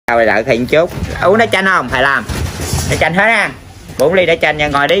Rồi đợi thầy một chút. Uống đá chanh không? Thầy làm. Đá chanh hết ha. 4 ly đá chanh nha,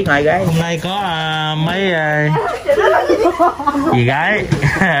 ngồi đi, ngồi gái. Hôm nay có mấy dì gái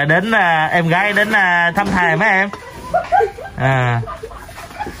đến em gái đến thăm thầy mấy em.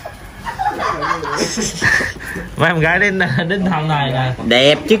 Mấy em gái đến thăm thầy nè.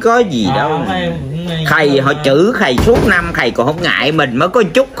 Đẹp chứ có gì đâu. Thầy họ chữ thầy suốt năm, thầy còn không ngại, mình mới có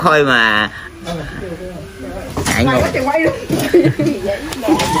chút thôi mà. Ngại ngùng.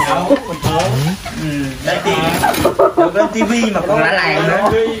 Lên tivi mà còn lạ làng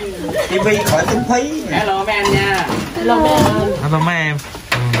nữa. Tivi khỏi tính phí. Hello mấy anh nha. Hello mấy em.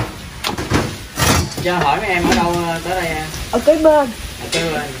 Cho hỏi mấy em ở đâu tới đây? Ở kế bên. Ở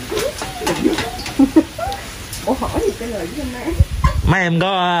kế bên. Ủa hỏi gì cái lời với em? Mấy em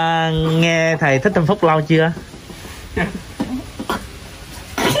có nghe thầy Thích Tâm Phúc lâu chưa?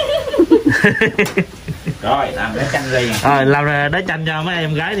 Rồi làm đá chanh liền. Rồi làm đá chanh cho mấy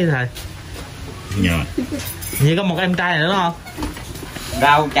em gái đi thầy. Nhờ. Như có một em trai nữa đúng không?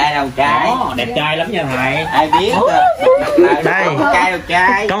 Đâu trai. Đẹp trai lắm nha thầy. Ai biết. Đây.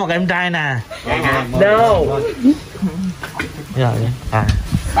 Trai. Có một em trai nè. Đâu. Rồi.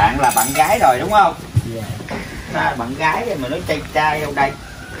 Bạn là bạn gái rồi đúng không? Bạn gái mà nói trai đâu đây.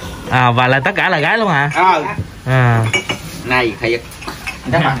 Và là tất cả là gái luôn hả? Này thiệt.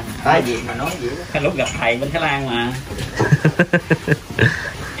 Các bạn nói gì mà nói gì đó. Cái lúc gặp thầy bên Thái Lan mà.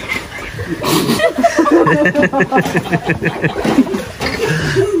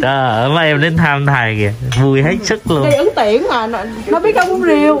 Trời ơi, mấy em đến thăm thầy kìa, vui hết sức luôn. Gây ấn tiễn mà, nó biết nấu bún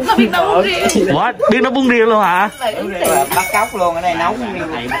riêu. Nó biết nấu bún riêu. What? Biết nấu bún riêu luôn hả? Bắt cóc luôn, ở đây nấu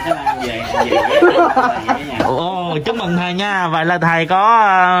thầy bên Thái Lan về Ồ, chúc mừng thầy nha. Vậy là thầy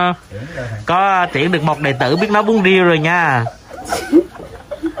có tuyển được một đệ tử biết nấu bún riêu rồi nha.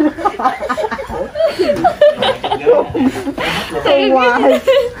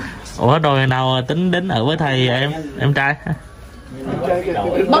 Ủa rồi nào tính đến ở với thầy em trai?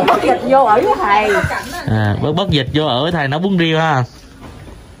 Bất dịch vô ở với thầy. Bất dịch vô ở với thầy nấu bún riêu ha.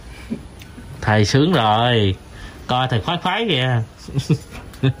 Thầy sướng rồi. Coi thầy khoái kìa.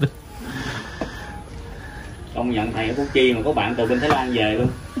 Công nhận thầy ở Phú Chi mà có bạn từ bên Thái Lan về luôn.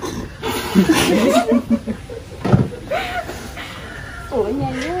 Ủa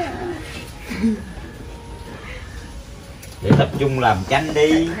nhanh quá. để tập trung làm chanh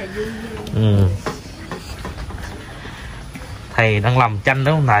đi. Thầy đang làm chanh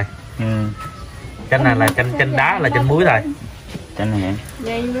đúng không thầy? Chanh này là chanh đá là chanh muối thầy? Chanh này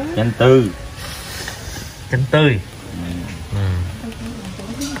chanh tươi. Chanh tươi.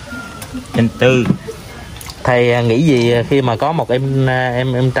 Chanh tươi. Thầy nghĩ gì khi mà có một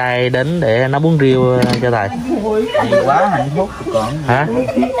em trai đến để nấu bún riêu cho thầy? Nhiều quá hạnh phúc còn. Hả?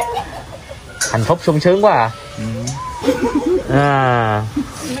 Hạnh phúc sung sướng quá à?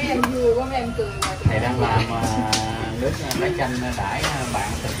 Mấy em vui quá, mấy em cười. Thầy đang làm nước lá chanh đãi bạn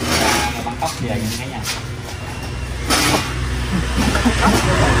từ Bangkok về những cái nhà.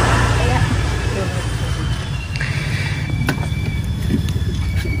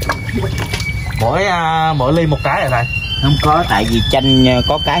 Mỗi ly một cái rồi thầy? Không có, tại vì chanh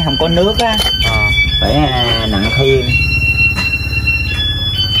có cái không có nước á. Phải nặng thêm.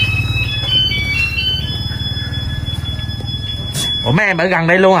 Ủa mấy em ở gần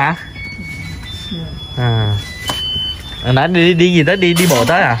đây luôn hả? Đã đi gì tới đi bộ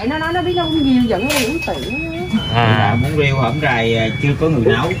tới à? Nó nói nó biết nấu nhiều dẫn nó uống tiện. Bún riêu hổm rày chưa có người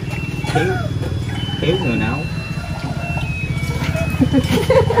nấu. Thiếu người nấu.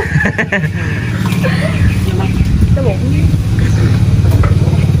 Cái bụng.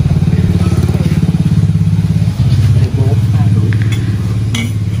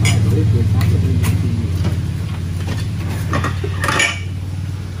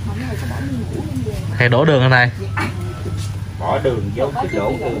 Thầy đổ đường này. Bỏ đường vô cái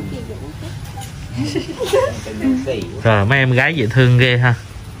đổ đường. Rồi mấy em gái dễ thương ghê ha.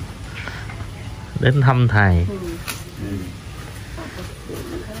 Đến thăm thầy.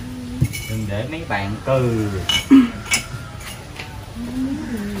 Đừng để mấy bạn cừ.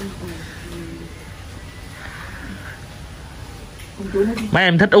 Mấy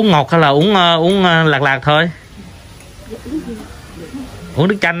em thích uống ngọt hay là uống lạc thôi? Uống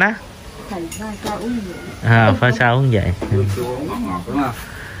nước chanh á. Pha sao uống vậy. Ngọt đúng không?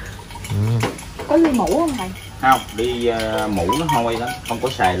 Có ly mũ không thầy? Không, đi mũ nó hôi lắm, không có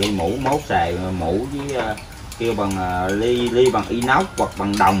xài ly mũ, mốt xài mũ với kêu bằng ly bằng inox hoặc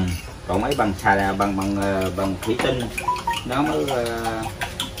bằng đồng, còn mấy bằng xài bằng thủy tinh nó mới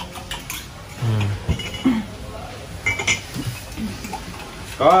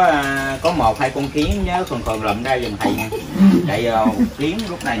có 1-2 con kiến nhớ còn lụm ra giùm thầy nha. Tại kiến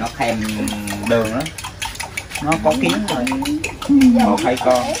lúc này nó thèm đường đó, nó có kiến rồi 1-2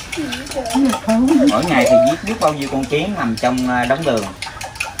 con. Mỗi ngày thì giết biết bao nhiêu con kiến nằm trong đống đường.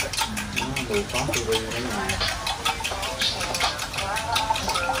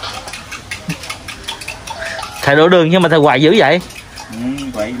 Thầy đổ đường nhưng mà thầy hoài dữ vậy?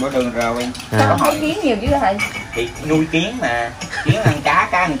 Vậy đổ đường rồi. Sao có kiến nhiều chứ thầy? Thì nuôi kiến mà, kiến ăn cá,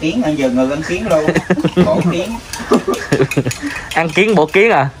 cá ăn kiến, ăn giờ người ăn kiến luôn. Bổ kiến. Ăn kiến bổ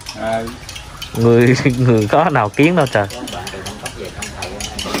kiến à? Người có nào kiến đâu trời.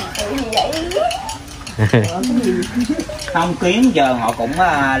 Không, kiến giờ họ cũng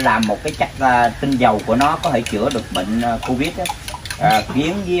làm một cái chất tinh dầu của nó có thể chữa được bệnh Covid á.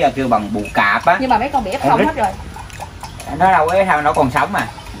 Kiến với kêu bằng bù cạp á. Nhưng mà mấy con bị F0 hết rồi. Nó đâu ấy sao nó còn sống mà.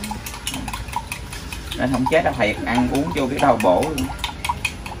 Nên không chết đâu thầy, ăn uống vô cái đầu bổ luôn.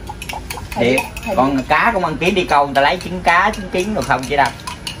 Thiệt, còn cá cũng ăn kiến đi câu người ta lấy trứng cá, trứng kiến được không chứ đâu.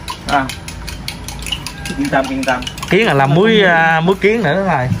 Đúng không? Yên tâm. Kiến là làm muối kiến nữa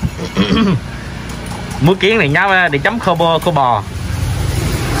đó rồi. Muối kiến này nhá để chấm khô bò.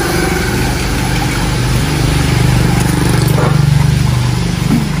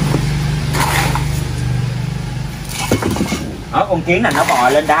 Ở con kiến này nó bò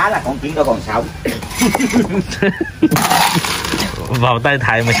lên đá là con kiến đó còn sống. Vào tay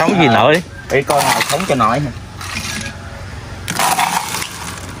thầy mà sống gì nổi. Để coi nào sống cho nổi nè.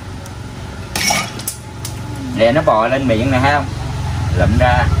 Để nó bò lên miệng này thấy không? Lụm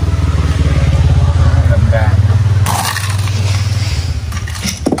ra.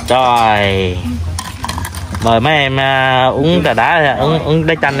 Rồi. Mời mấy em uống trà đá, uống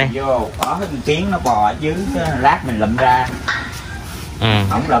đá chanh đi. Vô, có cái con kiến nó bò ở dưới, lát mình lụm ra.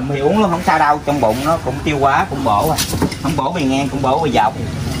 Không lụm thì uống luôn không sao đâu, trong bụng nó cũng tiêu hóa, cũng bổ à. Không bổ bề ngang cũng bổ bề dọc.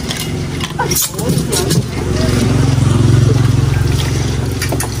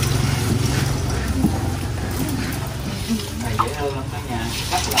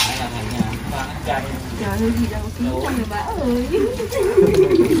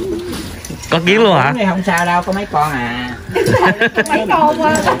 Có kiến luôn hả? Không sao đâu, có mấy con à. Mấy con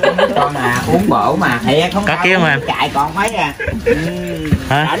à. Mấy con à, uống bổ mà. Thiệt không có sao, kiến mà. chạy còn mấy à.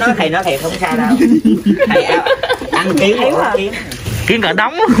 Hả? Nói thầy nói thiệt không sao đâu. Thầy ăn kiến bổ kiến. Kiến cả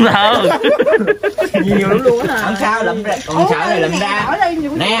đống luôn thôi. Nhiều lắm luôn á. Không sao, lụm ra. Còn sợ này lụm ra.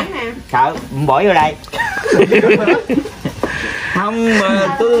 Nè, sợ bỏ vô đây. Không mà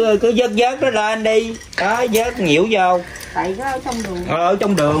cứ vớt nó lên đi. Đó, vớt nhiễu vô. Tại nó ở trong đường. Ở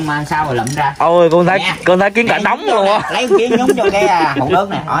trong đường mà sao mà lụm ra. Ôi con thấy kiến cả đống luôn á. Lấy kiến nhúng vô cái hột nước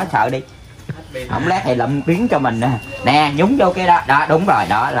này, hỏi sợ đi. Không lát thầy lụm kiến cho mình nè. Nè, nhúng vô cái đó. Đó, đúng rồi,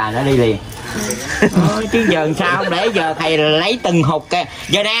 đó là nó đi liền. Chứ giờ sao để giờ thầy lấy từng hột kìa.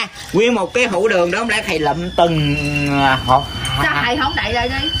 Giờ nè, nguyên một cái hũ đường đó không lẽ thầy lụm từng hột. Sao thầy không đậy lại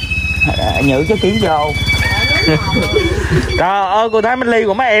đi? Nhử cái kiến vô. Trời ơi, cô thấy mấy ly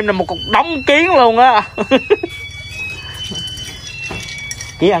của mấy em là một cục đống kiến luôn á.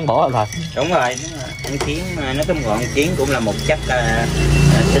 Kiến ăn bổ rồi. Đúng rồi. Ăn kiến mà nó tóm gọn, kiến cũng là một chất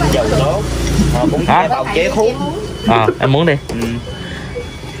tinh dầu tốt. Cũng chế bào chế thuốc. Em muốn đi.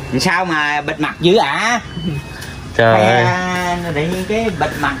 Sao mà bịt mặt dữ ạ? Trời ơi. Tự nhiên cái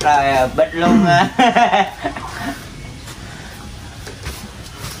bịt mặt rồi bịt luôn.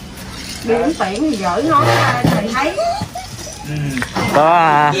 Biển tiện thì giỏi nói ra thầy thấy.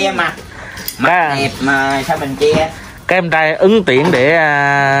 Có che mặt đẹp mà sao mình che. Các em trai ứng tuyển để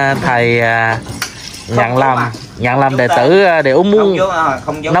thầy nhận làm đệ tử để uống muỗng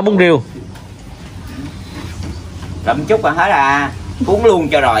nấu bún riêu. Lụm chút là hết à. Uống luôn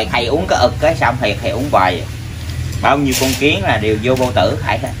cho rồi, thầy uống cái ực cái xong thầy uống hoài. Bao nhiêu con kiến là đều vô vô tử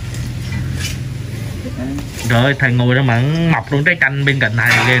thầy thôi. Rồi thầy ngồi đó mà mọc luôn trái chanh bên cạnh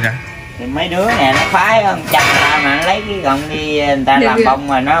thầy ghê rồi. Thì mấy đứa nè nó phái chanh ta mà lấy cái gọn đi người ta làm bông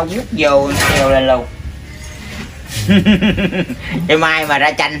mà nó quất vô nó treo lên luôn. Cái mai mà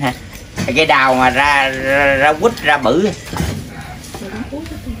ra chanh hả? Cái đào mà ra quýt ra bự.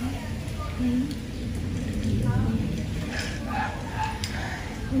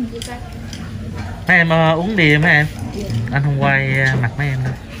 Mấy em uống đi mấy em. Anh không quay mặt mấy em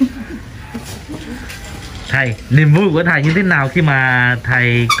đâu. Thầy, niềm vui của thầy như thế nào khi mà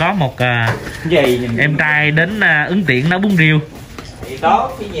thầy có một em trai đến ứng tuyển nấu bún riêu? Thì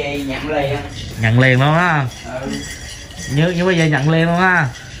tốt, cái gì nhận liền. Nhận liền luôn á. Như bây giờ nhận liền luôn á.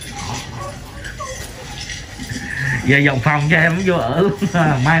 Giờ dọn phòng cho em vô ở luôn.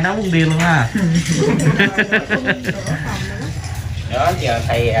 Mai nấu bún riêu luôn á. Đó giờ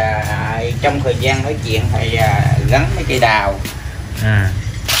thầy trong thời gian nói chuyện thầy gắn mấy cây đào.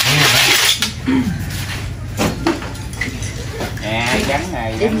 Nè gắn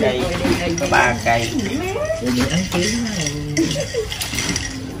này gắn đây có 3 cây.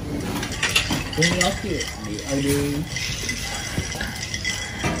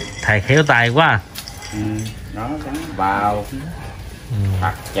 Thầy khéo tay quá à. Nó gắn vào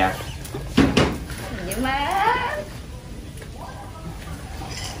thật chặt.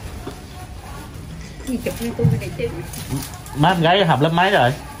 Má em gái học lớp mấy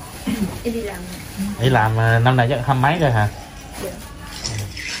rồi? Em đi làm. Đi làm năm nay chắc 20 mấy rồi hả?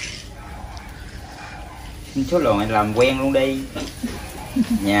 Số lượng làm quen luôn đi.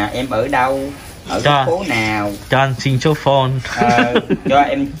 Nhà em ở đâu? Ở cho, phố nào? Cho anh xin số phone. Cho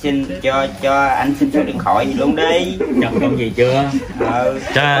em xin cho anh xin số điện thoại gì luôn đi. Chồng con gì chưa?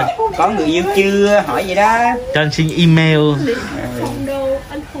 Có người yêu chưa? Hỏi vậy đó. Cho anh xin email. Không đâu,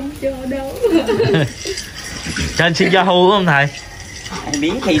 anh không cho đâu. Cho anh xin Yahoo không thầy? Anh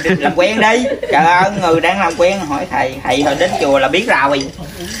biết thì làm quen đi. Trời ơi, người đang làm quen hỏi thầy hồi đến chùa là biết rồi.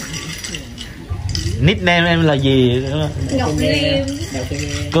 Nickname em là gì? Ngọc Liên.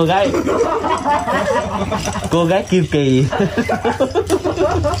 Cô gái kiêu kỳ.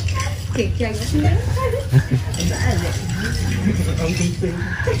 Thiệt ra Ngọc Liên.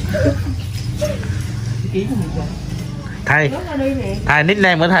 Thầy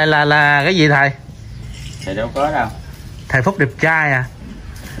nickname của thầy là cái gì thầy? Thầy đâu có đâu. Thầy Phúc đẹp trai à?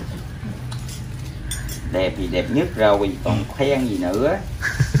 Đẹp thì đẹp nhất rồi, còn khen gì nữa.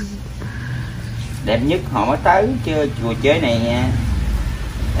 Đẹp nhất họ mới tới chưa chùa chơi này nha.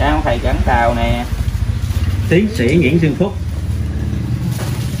 Thấy không, thầy gắn tàu nè. Tiến sĩ Nguyễn Xuân Phúc.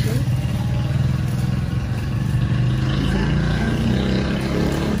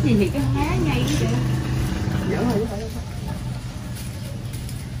 gì thì cái há ngay cái kìa.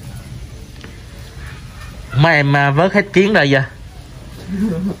 Mấy em vớt hết kiến rồi giờ.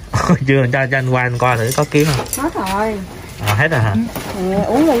 Chưa, cho anh qua anh coi thử có kiến không? Hết rồi. Hết rồi hả?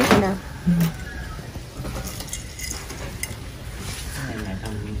 Uống ly gì nào.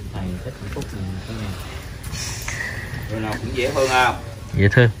 Thầy Thích Tâm Phúc này. Người nào cũng dễ thương không? Dễ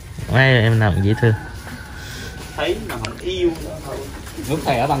thương. Mấy em nào cũng dễ thương. Thấy mà không yêu nữa thôi. Lúc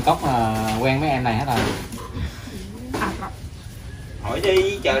thầy ở Bangkok là quen mấy em này hết rồi. Hỏi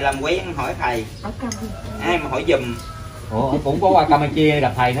đi, chờ làm quen hỏi thầy. Ai mà hỏi giùm. Ủa cũng có qua Campuchia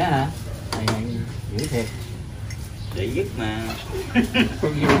gặp thầy nữa hả? Thầy dữ thiệt. Để dứt mà.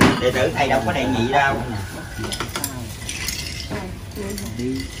 Đệ tử thầy đâu có đề nghị đâu.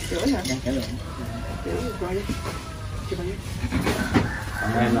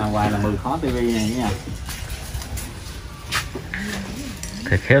 Còn em là hoài là 10 khó TV này nha.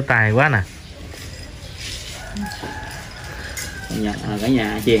 Thầy khéo tay quá nè. Cả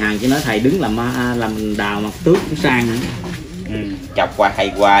nhà chị Hằng chỉ nói thầy đứng làm đào mặt tước cũng sang nữa. Chọc qua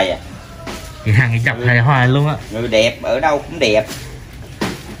thầy hoài à. Chị Hằng chọc thầy hoài luôn á. Người đẹp ở đâu cũng đẹp.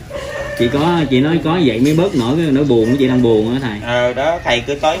 Chị nói có vậy mới bớt nổi cái nỗi buồn của chị đang buồn á thầy. Đó thầy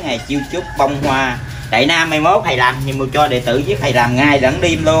cứ tối ngày chiêu chúc bông hoa. Đại Nam mai mốt thầy làm nhưng mà cho đệ tử với thầy làm ngay lẫn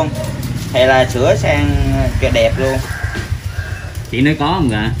đêm luôn. Thầy là sửa sang cho đẹp luôn. Chị nói có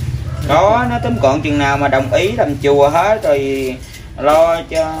không ạ? Có, nó tóm gọn chừng nào mà đồng ý làm chùa hết rồi lo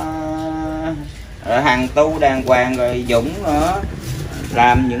cho hàng tu đàng hoàng rồi Dũng nữa.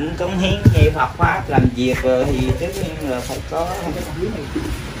 Làm những cống hiến về Phật pháp làm việc rồi thì tất nhiên là phải có.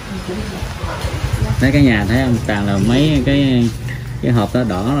 Thấy cả nhà thấy không, toàn là mấy cái hộp đó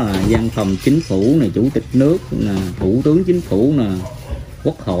đỏ là văn phòng chính phủ này, chủ tịch nước nè, thủ tướng chính phủ nè,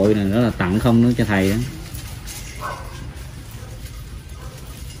 quốc hội nè, đó là tặng không nữa cho thầy đó.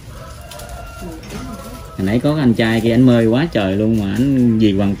 Hồi nãy có cái anh trai kia anh Mười quá trời luôn mà anh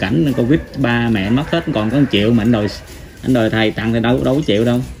vì hoàn cảnh Covid ba mẹ mất hết, còn có 1 triệu mà anh đòi thầy tặng thì đâu có chịu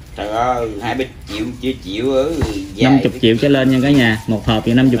đâu. Trời ơi, 20 triệu chưa chịu ở 50 triệu trở lên nha cả nhà, một hộp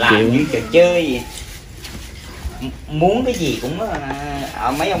thì 50 triệu. Làm như trò chơi vậy. Muốn cái gì cũng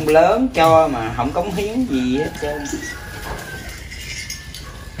ở mấy ông lớn cho mà không cống hiến gì hết trơn.